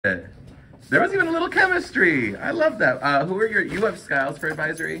There was even a little chemistry. I love that. Who are you have Skiles for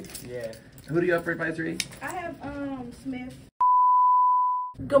advisory? Yeah. Who do you have for advisory? I have Smith.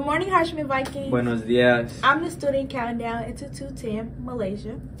 Good morning, Harshman Vikings. Buenos dias. I'm the student counting down into 210,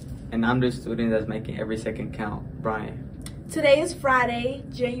 Malaysia. And I'm the student that's making every second count, Brian. Today is Friday,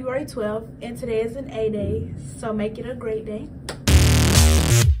 January 12th, and today is an A day, so make it a great day.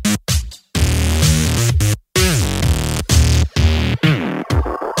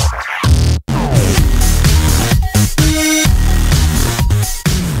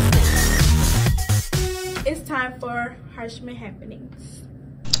 It's time for Harshman Happenings.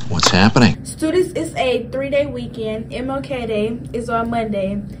 What's happening? Students, it's a 3-day weekend. MLK Day is on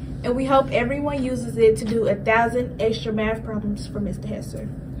Monday, and we hope everyone uses it to do 1,000 extra math problems for Mr. Hesser.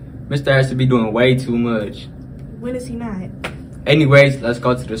 Mr. Hesser be doing way too much. When is he not? Anyways, let's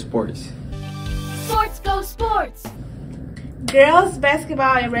go to the sports. Sports go sports! Girls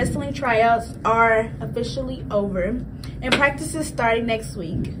basketball and wrestling tryouts are officially over, and practices starting next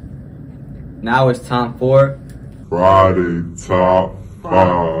week. Now it's time for Friday Top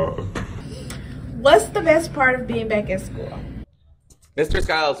 5. What's the best part of being back at school? Mr.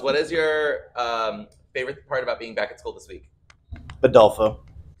 Skiles, what is your favorite part about being back at school this week? Adolfo.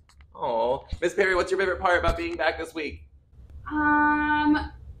 Oh, Miss Perry, what's your favorite part about being back this week?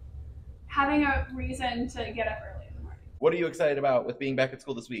 Having a reason to get up early in the morning. What are you excited about with being back at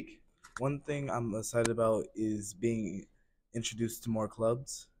school this week? One thing I'm excited about is being introduced to more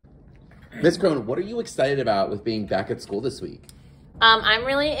clubs. Miss Crone, what are you excited about with being back at school this week? I'm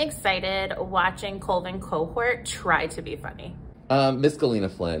really excited watching Colvin Cohort try to be funny. Miss Galena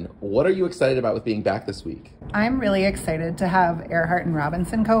Flynn, what are you excited about with being back this week? I'm really excited to have Earhart and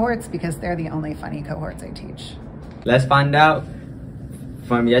Robinson cohorts because they're the only funny cohorts I teach. Let's find out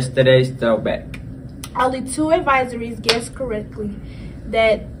from yesterday's throwback. Only 2 advisories guessed correctly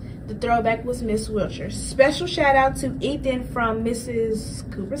that the throwback was Miss Wilshire. Special shout out to Ethan from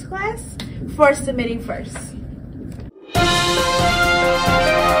Mrs. Cooper's class for submitting first.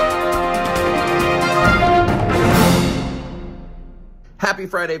 Happy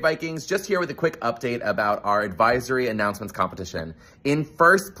Friday, Vikings. Just here with a quick update about our advisory announcements competition. In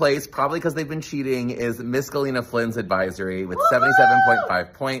first place, probably because they've been cheating, is Miss Galena Flynn's advisory with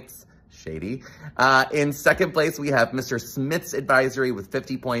 77.5 points. Shady. In second place, we have Mr. Smith's advisory with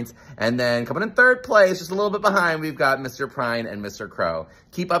 50 points. And then coming in third place, just a little bit behind, we've got Mr. Prine and Mr. Crow.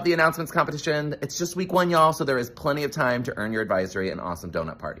 Keep up the announcements competition. It's just week 1, y'all, so there is plenty of time to earn your advisory and awesome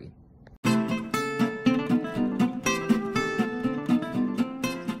donut party.